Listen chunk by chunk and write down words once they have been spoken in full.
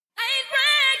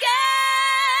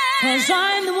'cause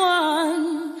I'm the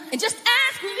one. And just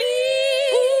ask me,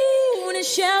 ooh, and it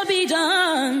shall be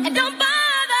done. And don't bother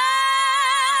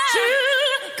to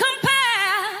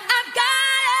compare. I've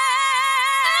got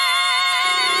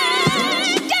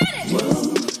it. Got it.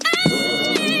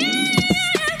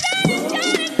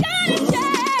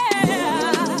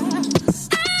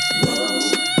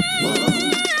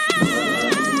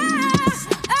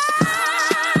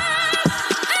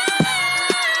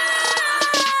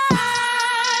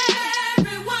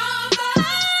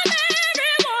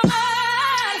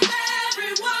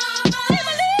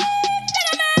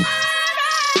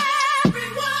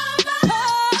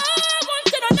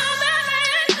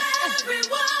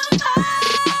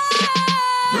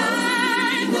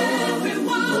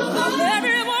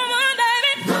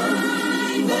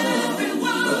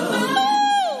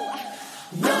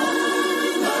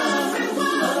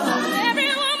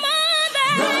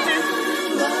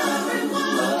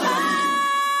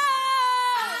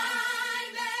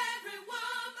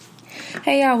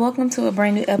 Hey y'all, welcome to a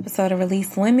brand new episode of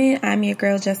Release Women. I'm your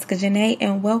girl Jessica Janae,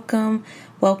 and welcome.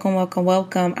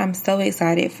 I'm so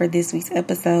excited for this week's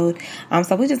episode.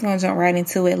 So we're just going to jump right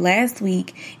into it. Last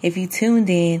week, if you tuned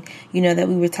in, you know that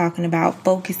we were talking about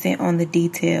focusing on the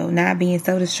detail, not being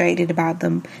so distracted about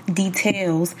the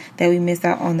details that we miss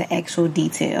out on the actual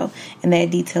detail. And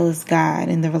that detail is God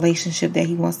and the relationship that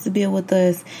He wants to build with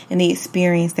us and the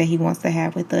experience that He wants to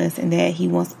have with us and that He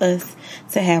wants us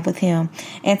to have with Him.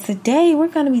 And today we're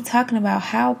going to be talking about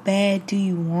how bad do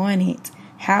you want it?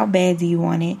 How bad do you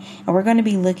want it? And we're going to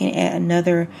be looking at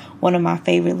another one of my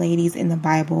favorite ladies in the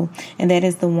Bible, and that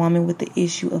is the woman with the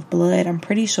issue of blood. I'm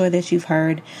pretty sure that you've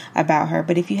heard about her,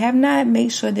 but if you have not,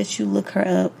 make sure that you look her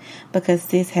up because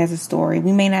this has a story.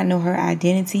 We may not know her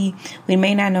identity, we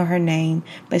may not know her name,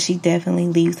 but she definitely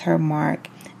leaves her mark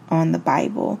on the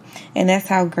Bible. And that's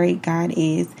how great God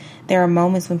is. There are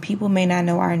moments when people may not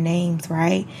know our names,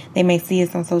 right? They may see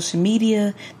us on social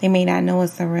media. They may not know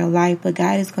us in real life, but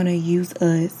God is going to use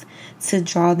us to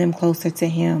draw them closer to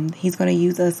Him. He's going to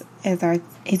use us He's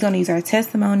going to use our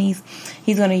testimonies.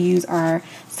 He's going to use our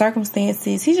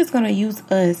circumstances. He's just going to use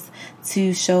us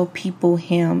to show people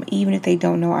Him, even if they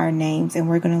don't know our names, and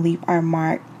we're going to leave our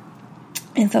mark.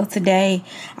 And so today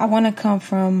I want to come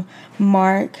from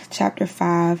Mark chapter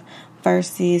 5,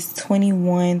 verses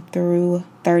 21 through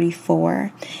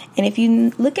 34. And if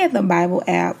you look at the Bible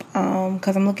app,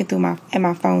 because I'm looking through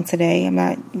my phone today, I'm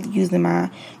not using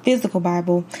my physical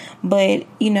Bible, but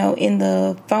in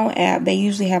the phone app, they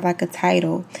usually have like a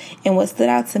title. And what stood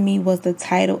out to me was the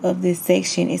title of this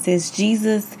section. It says,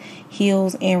 Jesus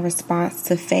heals in response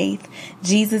to faith.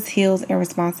 Jesus heals in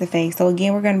response to faith. So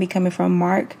again, we're going to be coming from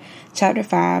Mark chapter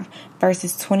 5,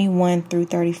 verses 21 through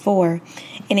 34.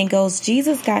 And it goes,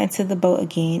 Jesus got into the boat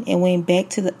again and went back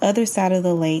to the other side of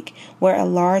the lake where a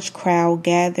large crowd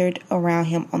gathered around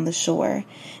him on the shore.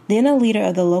 Then a leader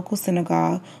of the local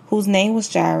synagogue, whose name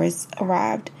was Jairus,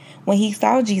 arrived. When he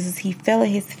saw Jesus, he fell at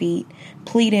his feet,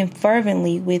 pleading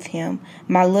fervently with him.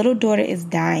 My little daughter is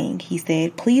dying, he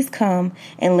said. Please come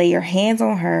and lay your hands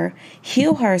on her,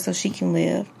 heal her so she can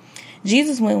live.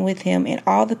 Jesus went with him, and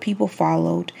all the people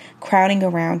followed, crowding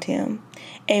around him.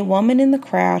 A woman in the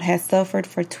crowd had suffered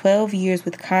for 12 years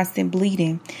with constant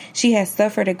bleeding. She had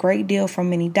suffered a great deal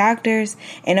from many doctors,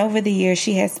 and over the years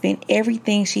she had spent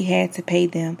everything she had to pay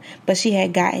them, but she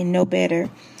had gotten no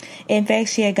better. In fact,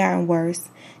 she had gotten worse.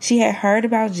 She had heard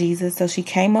about Jesus, so she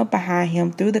came up behind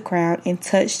him through the crowd and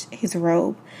touched his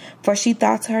robe. For she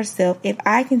thought to herself, if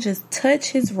I can just touch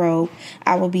his robe,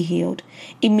 I will be healed.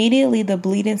 Immediately the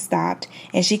bleeding stopped,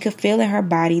 and she could feel in her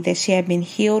body that she had been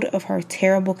healed of her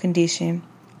terrible condition.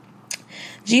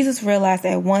 Jesus realized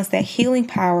at once that healing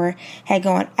power had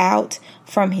gone out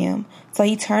from him. So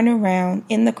he turned around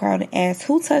in the crowd and asked,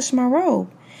 who touched my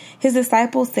robe? His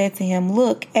disciples said to him,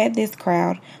 look at this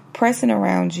crowd pressing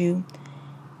around you.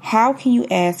 How can you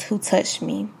ask who touched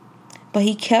me? But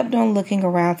he kept on looking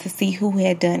around to see who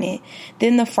had done it.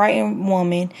 Then the frightened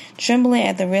woman, trembling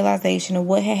at the realization of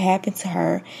what had happened to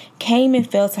her, came and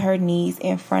fell to her knees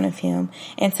in front of him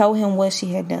and told him what she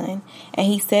had done. And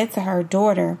he said to her,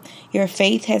 daughter, your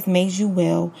faith has made you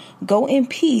well. Go in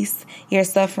peace. Your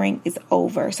suffering is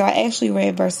over. So I actually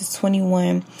read verses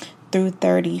 21 through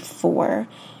 34.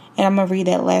 And I'm going to read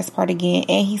that last part again.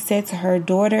 And he said to her,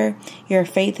 daughter, your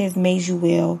faith has made you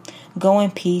well. Go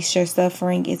in peace. Your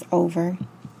suffering is over.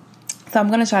 So I'm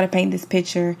going to try to paint this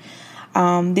picture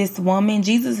This woman,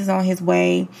 Jesus is on his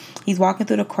way. He's walking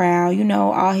through the crowd,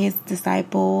 all his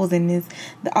disciples and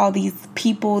all these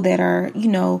people that are,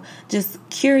 just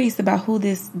curious about who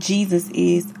this Jesus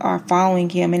is are following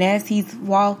him. And as he's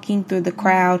walking through the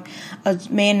crowd, a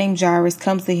man named Jairus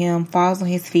comes to him, falls on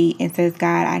his feet and says,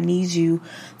 God, I need you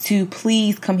to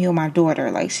please come heal my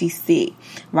daughter. Like, she's sick,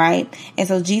 right? And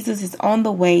so Jesus is on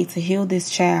the way to heal this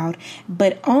child.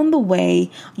 But on the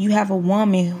way, you have a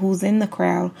woman who's in the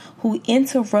crowd who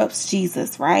interrupts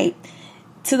Jesus, right?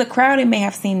 To the crowd, it may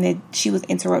have seemed that she was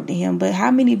interrupting him, but how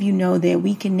many of you know that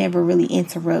we can never really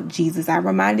interrupt Jesus? I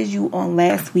reminded you on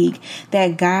last week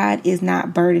that God is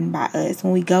not burdened by us.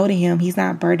 When we go to him, he's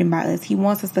not burdened by us. He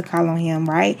wants us to call on him,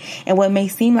 right? And what may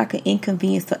seem like an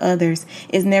inconvenience to others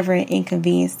is never an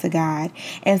inconvenience to God.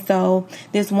 And so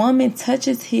this woman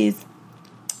touches his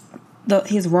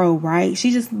robe, right?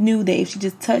 She just knew that if she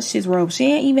just touched his robe, she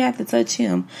didn't even have to touch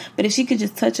him, but if she could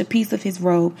just touch a piece of his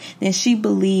robe, then she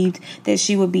believed that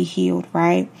she would be healed,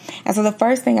 right? And so the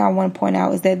first thing I want to point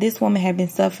out is that this woman had been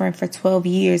suffering for 12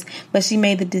 years, but she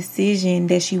made the decision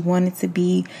that she wanted to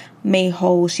be made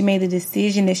whole. She made the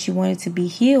decision that she wanted to be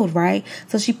healed, right?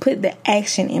 So she put the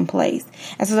action in place.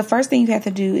 And so the first thing you have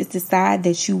to do is decide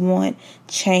that you want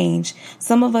change.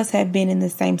 Some of us have been in the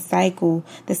same cycle,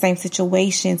 the same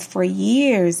situations for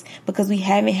years because we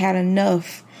haven't had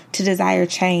enough to desire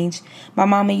change. My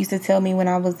mama used to tell me when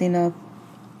I was in a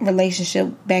relationship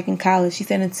back in college, she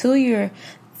said, until you're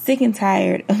sick and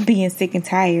tired of being sick and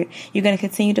tired, you're going to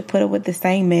continue to put up with the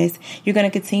same mess. You're going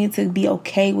to continue to be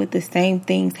okay with the same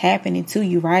things happening to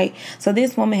you, right? So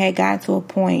this woman had gotten to a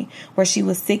point where she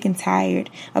was sick and tired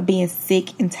of being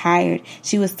sick and tired.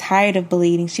 She was tired of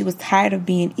bleeding. She was tired of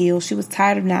being ill. She was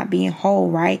tired of not being whole,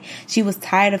 right? She was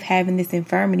tired of having this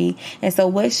infirmity. And so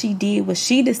what she did was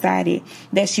she decided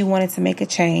that she wanted to make a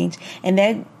change. And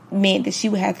that meant that she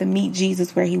would have to meet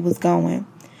Jesus where he was going.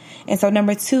 And so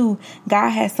number 2,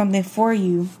 God has something for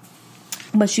you,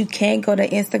 but you can't go to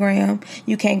Instagram.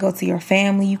 You can't go to your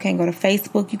family. You can't go to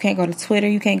Facebook. You can't go to Twitter.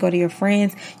 You can't go to your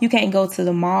friends. You can't go to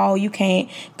the mall. You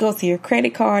can't go to your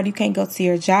credit card. You can't go to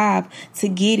your job to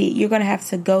get it. You're going to have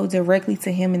to go directly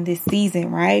to him in this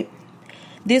season, right?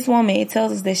 This woman, it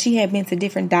tells us that she had been to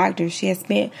different doctors. She had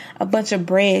spent a bunch of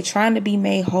bread trying to be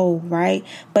made whole, right?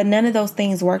 But none of those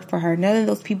things worked for her. None of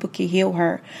those people could heal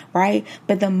her, right?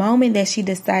 But the moment that she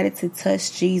decided to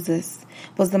touch Jesus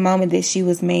was the moment that she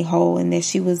was made whole and that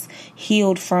she was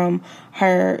healed from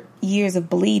her years of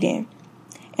bleeding.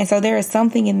 And so there is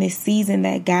something in this season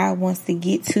that God wants to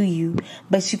get to you,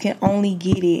 but you can only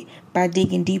get it by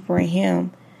digging deeper in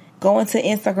him. Going to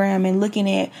Instagram and looking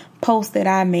at posts that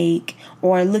I make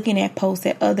or looking at posts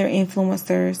that other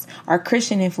influencers or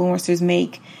Christian influencers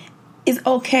make is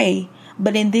okay.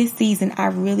 But in this season, I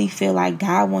really feel like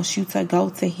God wants you to go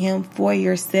to him for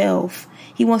yourself.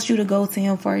 He wants you to go to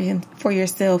him for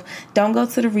yourself. Don't go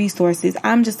to the resources.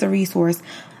 I'm just a resource.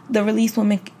 The Release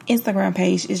Woman Instagram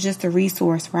page is just a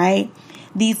resource, right?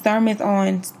 These sermons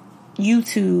on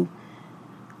YouTube,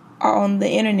 on the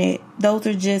internet, those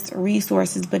are just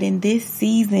resources. But in this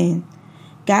season,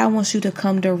 God wants you to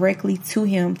come directly to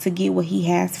him to get what he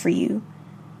has for you.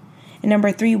 And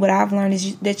number 3, what I've learned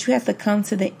is that you have to come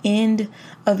to the end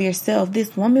of yourself.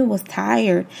 This woman was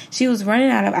tired. She was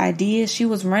running out of ideas. She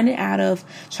was running out of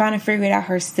trying to figure it out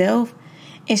herself.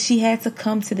 And she had to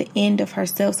come to the end of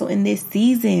herself. So in this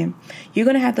season, you're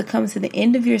going to have to come to the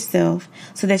end of yourself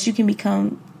so that you can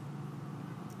become,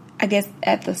 I guess,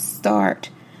 at the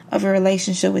start of a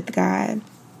relationship with God.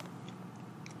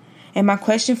 And my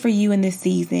question for you in this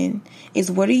season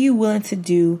is, what are you willing to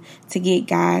do to get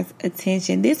God's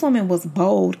attention? This woman was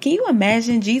bold. Can you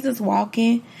imagine Jesus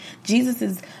walking? Jesus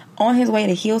is on his way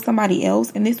to heal somebody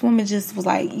else. And this woman just was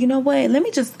like, you know what? Let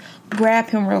me just grab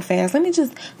him real fast. Let me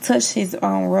just touch his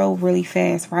robe really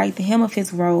fast, right? The hem of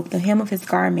his robe, the hem of his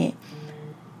garment.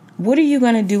 What are you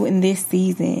going to do in this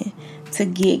season to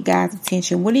get God's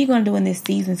attention? What are you going to do in this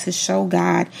season to show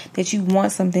God that you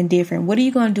want something different? What are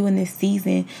you going to do in this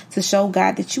season to show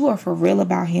God that you are for real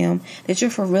about him, that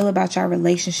you're for real about your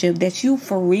relationship, that you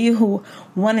for real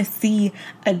want to see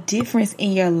a difference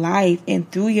in your life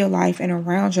and through your life and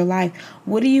around your life?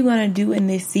 What are you going to do in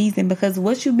this season? Because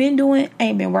what you've been doing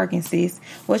ain't been working, sis.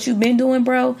 What you've been doing,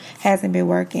 bro, hasn't been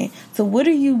working. So what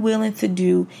are you willing to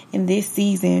do in this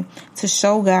season to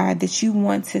show God that you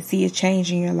want to see a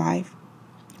change in your life?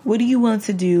 What are you willing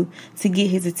to do to get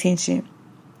his attention?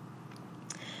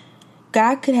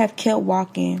 God could have kept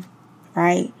walking,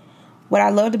 right? What I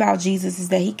loved about Jesus is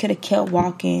that he could have kept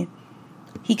walking.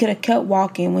 He could have kept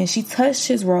walking. When she touched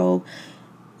his robe,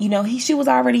 she was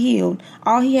already healed.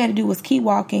 All he had to do was keep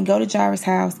walking, go to Jairus'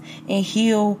 house, and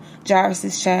heal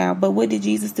Jairus' child. But what did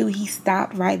Jesus do? He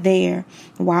stopped right there.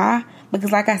 Why?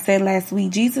 Because like I said last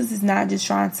week, Jesus is not just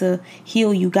trying to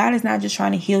heal you. God is not just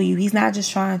trying to heal you. He's not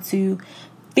just trying to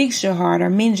fix your heart or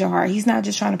mend your heart. He's not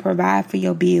just trying to provide for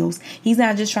your bills. He's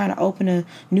not just trying to open a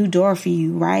new door for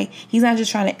you, right? He's not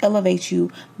just trying to elevate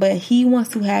you, but he wants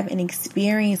to have an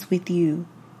experience with you.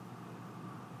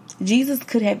 Jesus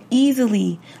could have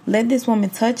easily let this woman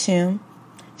touch him.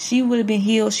 She would have been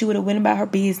healed. She would have went about her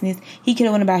business. He could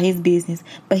have went about his business,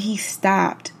 but he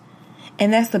stopped.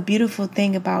 And that's the beautiful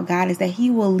thing about God, is that he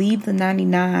will leave the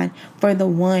 99 for the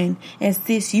one. And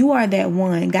sis, you are that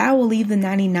one. God will leave the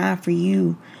 99 for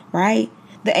you, right?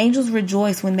 The angels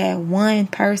rejoice when that one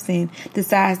person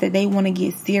decides that they want to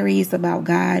get serious about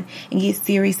God and get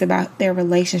serious about their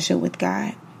relationship with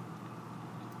God.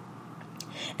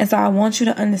 And so I want you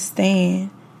to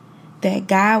understand that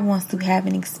God wants to have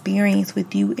an experience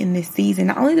with you in this season.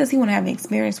 Not only does he want to have an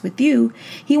experience with you,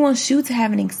 he wants you to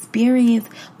have an experience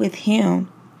with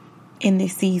him in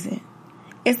this season.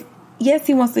 Yes,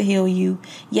 he wants to heal you.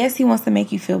 Yes, he wants to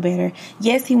make you feel better.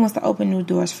 Yes, he wants to open new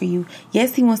doors for you.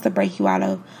 Yes, he wants to break you out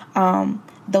of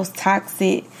those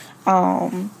toxic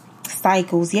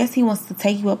cycles. Yes, he wants to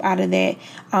take you up out of that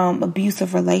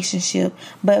abusive relationship.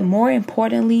 But more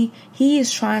importantly, he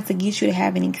is trying to get you to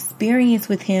have an experience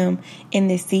with him in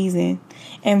this season.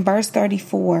 And verse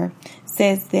 34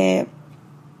 says that,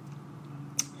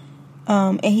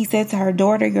 and he said to her,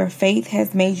 "Daughter, your faith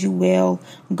has made you well.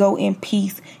 Go in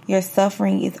peace. Your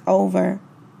suffering is over."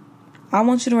 I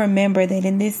want you to remember that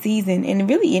in this season, and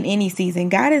really in any season,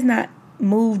 God is not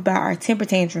moved by our temper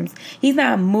tantrums. He's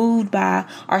not moved by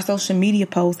our social media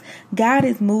posts. God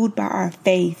is moved by our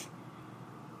faith.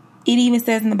 It even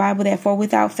says in the Bible that for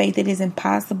without faith it is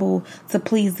impossible to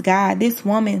please God. This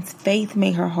woman's faith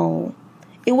made her whole.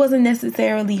 It wasn't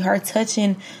necessarily her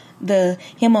touching the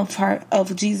hem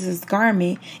of Jesus'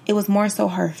 garment. It was more so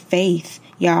her faith,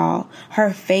 y'all.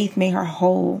 Her faith made her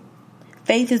whole.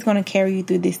 Faith is going to carry you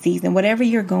through this season. Whatever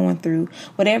you're going through,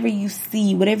 whatever you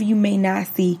see, whatever you may not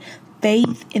see,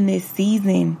 faith in this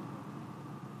season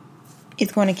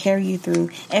is going to carry you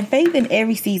through. And faith in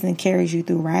every season carries you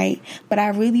through, right? But I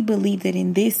really believe that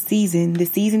in this season, the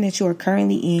season that you are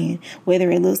currently in, whether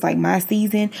it looks like my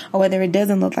season or whether it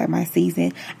doesn't look like my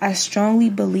season, I strongly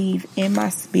believe in my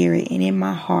spirit and in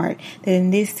my heart that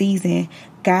in this season,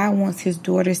 God wants his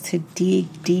daughters to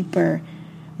dig deeper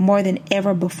more than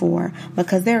ever before,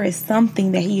 because there is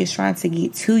something that he is trying to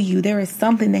get to you. There is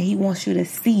something that he wants you to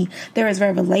see. There is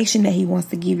revelation that he wants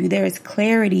to give you. There is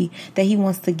clarity that he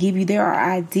wants to give you. There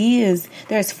are ideas.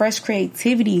 There's fresh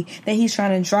creativity that he's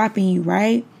trying to drop in you,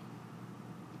 right?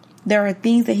 There are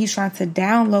things that he's trying to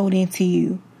download into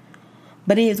you.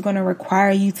 But it is going to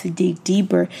require you to dig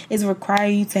deeper. It's require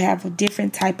you to have a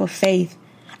different type of faith.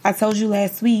 I told you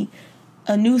last week,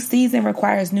 a new season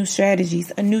requires new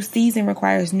strategies. A new season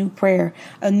requires new prayer.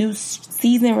 A new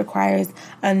season requires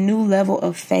a new level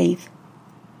of faith,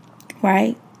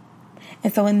 right?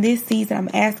 And so in this season, I'm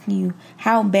asking you,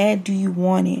 how bad do you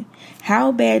want it?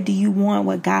 How bad do you want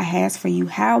what God has for you?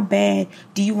 How bad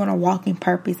do you want to walk in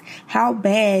purpose? How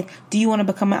bad do you want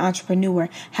to become an entrepreneur?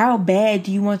 How bad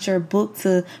do you want your book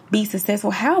to be successful?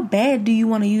 How bad do you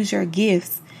want to use your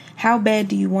gifts? How bad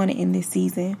do you want it in this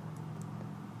season?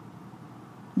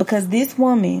 Because this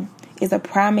woman is a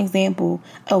prime example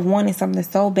of wanting something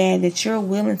so bad that you're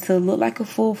willing to look like a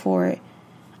fool for it.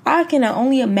 I can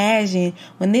only imagine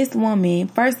when this woman,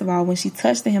 first of all, when she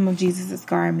touched the hem of Jesus'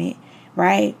 garment,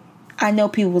 right? I know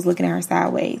people was looking at her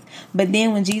sideways. But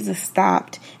then when Jesus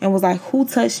stopped and was like, "Who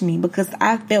touched me?" Because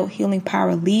I felt healing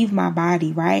power leave my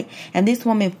body, right? And this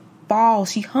woman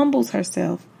falls. She humbles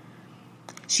herself.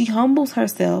 She humbles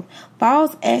herself,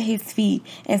 falls at his feet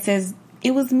and says,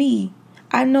 "It was me."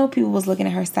 I know people was looking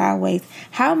at her sideways.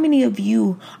 How many of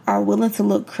you are willing to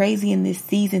look crazy in this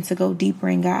season to go deeper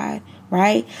in God,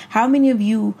 right? How many of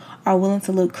you are willing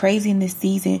to look crazy in this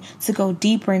season to go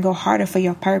deeper and go harder for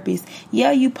your purpose?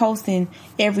 Yeah, you posting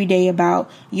every day about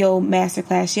your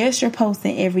masterclass. Yes, you're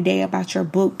posting every day about your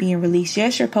book being released.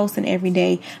 Yes, you're posting every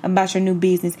day about your new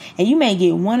business. And you may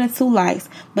get 1 or 2 likes.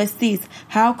 But sis,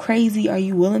 how crazy are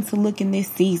you willing to look in this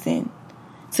season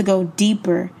to go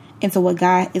deeper into what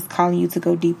God is calling you to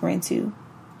go deeper into?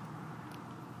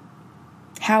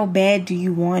 How bad do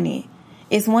you want it?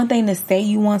 It's one thing to say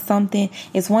you want something.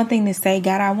 It's one thing to say,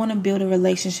 "God, I want to build a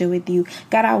relationship with you.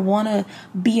 God, I want to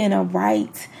be in I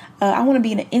want to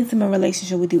be in an intimate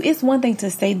relationship with you." It's one thing to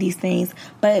say these things,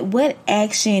 but what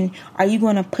action are you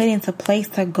going to put into place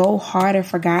to go harder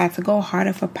for God, to go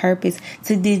harder for purpose,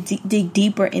 to dig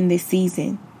deeper in this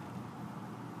season?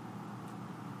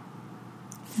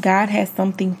 God has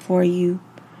something for you,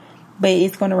 but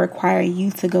it's going to require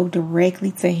you to go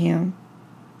directly to Him.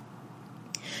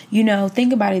 You know,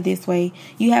 think about it this way.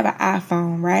 You have an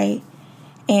iPhone, right?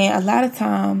 And a lot of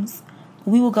times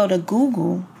we will go to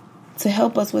Google to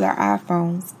help us with our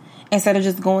iPhones instead of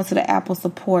just going to the Apple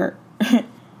support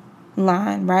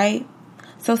line, right?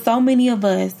 So many of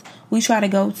us, we try to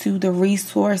go to the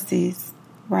resources,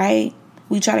 right?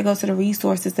 We try to go to the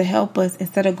resources to help us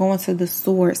instead of going to the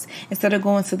source, instead of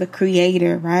going to the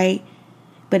creator, right?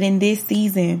 But in this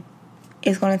season,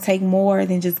 it's going to take more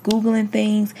than just Googling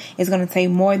things. It's going to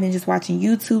take more than just watching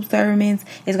YouTube sermons.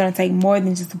 It's going to take more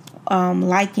than just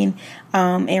liking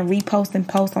and reposting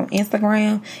posts on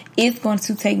Instagram. It's going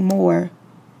to take more.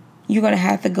 You're going to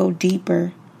have to go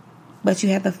deeper. But you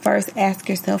have to first ask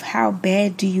yourself, how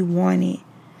bad do you want it?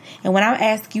 And when I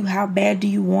ask you how bad do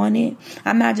you want it,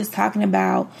 I'm not just talking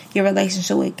about your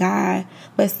relationship with God,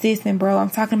 but sis and bro, I'm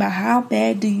talking about how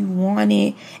bad do you want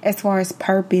it as far as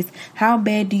purpose? How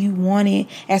bad do you want it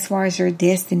as far as your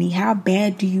destiny? How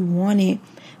bad do you want it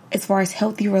as far as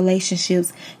healthy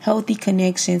relationships, healthy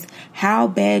connections? How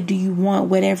bad do you want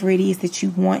whatever it is that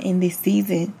you want in this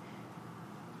season?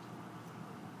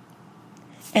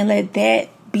 And let that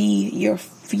be your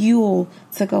fuel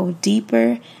to go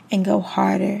deeper and go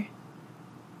harder.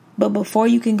 But before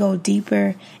you can go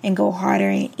deeper and go harder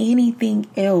in anything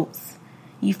else,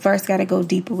 you first got to go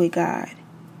deeper with God.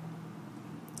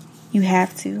 You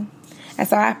have to. And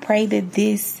so I pray that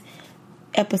this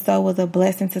episode was a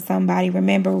blessing to somebody.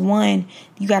 Remember, 1,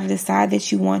 you got to decide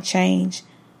that you want change.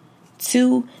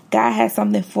 2, God has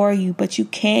something for you, but you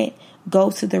can't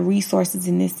go to the resources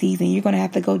in this season. You're going to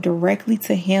have to go directly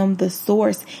to Him, the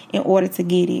source, in order to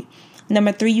get it.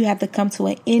 Number 3, you have to come to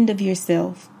an end of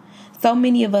yourself. So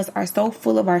many of us are so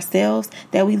full of ourselves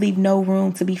that we leave no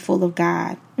room to be full of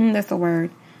God. That's a word.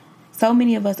 So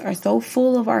many of us are so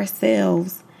full of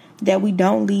ourselves that we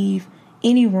don't leave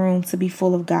any room to be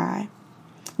full of God.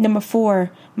 Number 4,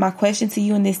 my question to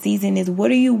you in this season is, what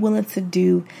are you willing to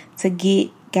do to get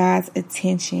God's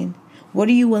attention? What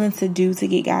are you willing to do to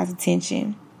get God's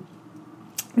attention?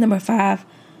 Number 5,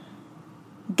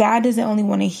 God doesn't only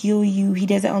want to heal you. He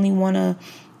doesn't only want to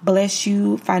bless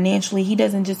you financially. He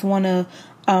doesn't just want to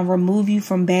remove you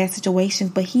from bad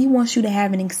situations, but He wants you to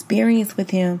have an experience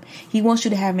with Him. He wants you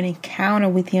to have an encounter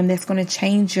with Him that's going to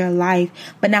change your life.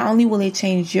 But not only will it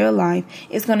change your life,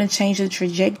 it's going to change the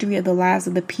trajectory of the lives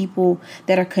of the people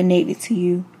that are connected to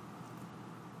you.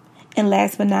 And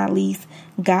last but not least,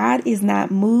 God is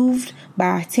not moved by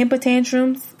our temper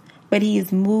tantrums, but He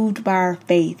is moved by our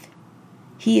faith.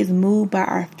 He is moved by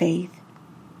our faith.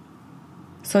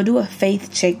 So do a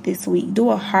faith check this week. Do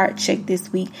a heart check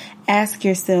this week. Ask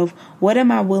yourself, what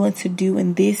am I willing to do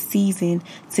in this season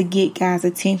to get God's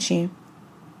attention?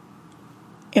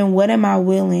 And what am I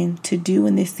willing to do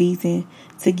in this season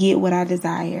to get what I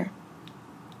desire?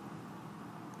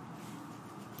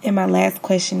 And my last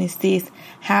question is this: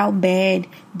 how bad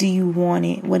do you want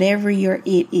it? Whatever your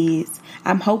it is.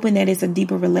 I'm hoping that it's a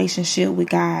deeper relationship with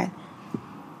God.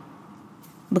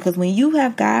 Because when you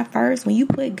have God first, when you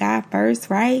put God first,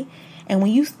 right? And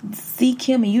when you seek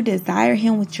Him and you desire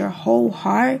Him with your whole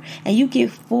heart, and you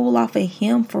get full off of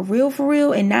Him for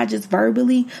real, and not just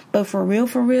verbally, but for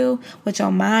real, with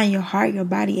your mind, your heart, your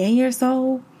body, and your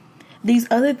soul, these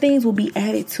other things will be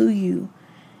added to you.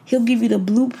 He'll give you the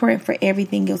blueprint for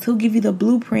everything else. He'll give you the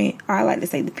blueprint, or I like to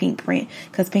say the pink print,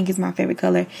 because pink is my favorite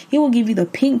color. He will give you the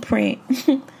pink print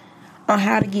on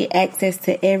how to get access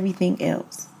to everything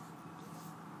else.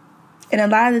 And a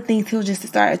lot of the things He'll just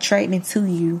start attracting to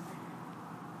you.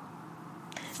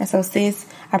 And so, sis,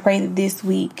 I pray that this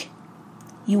week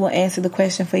you will answer the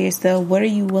question for yourself. What are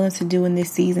you willing to do in this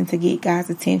season to get God's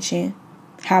attention?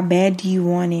 How bad do you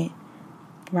want it?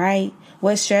 Right?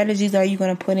 What strategies are you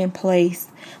going to put in place?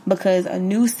 Because a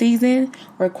new season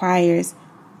requires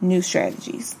new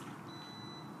strategies.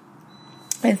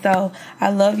 And so,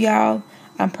 I love y'all.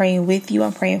 I'm praying with you.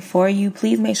 I'm praying for you.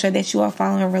 Please make sure that you are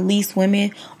following Released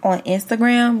Women on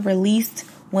Instagram. Released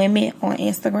Women on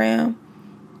Instagram.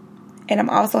 And I'm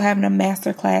also having a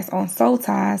masterclass on soul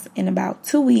ties in about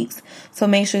 2 weeks. So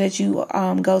make sure that you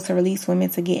go to Released Women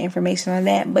to get information on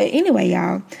that. But anyway,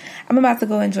 y'all, I'm about to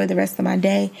go enjoy the rest of my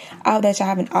day. I hope that y'all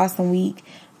have an awesome week.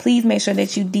 Please make sure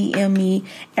that you DM me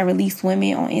at Released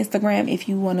Women on Instagram if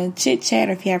you want to chit chat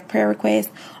or if you have prayer requests.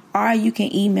 Or you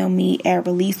can email me at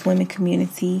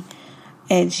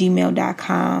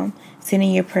releasewomencommunity@gmail.com. Send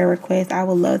in your prayer requests. I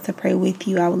would love to pray with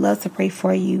you. I would love to pray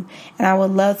for you. And I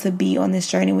would love to be on this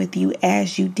journey with you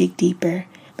as you dig deeper.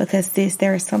 Because sis,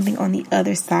 there is something on the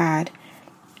other side.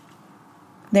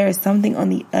 There is something on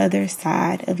the other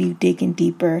side of you digging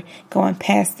deeper, going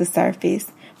past the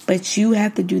surface. But you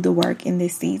have to do the work in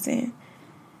this season.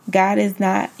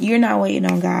 You're not waiting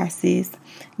on God, sis.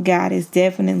 God is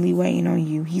definitely waiting on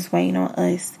you. He's waiting on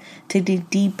us to dig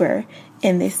deeper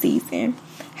in this season.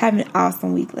 Have an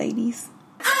awesome week, ladies.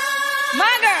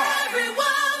 My girl.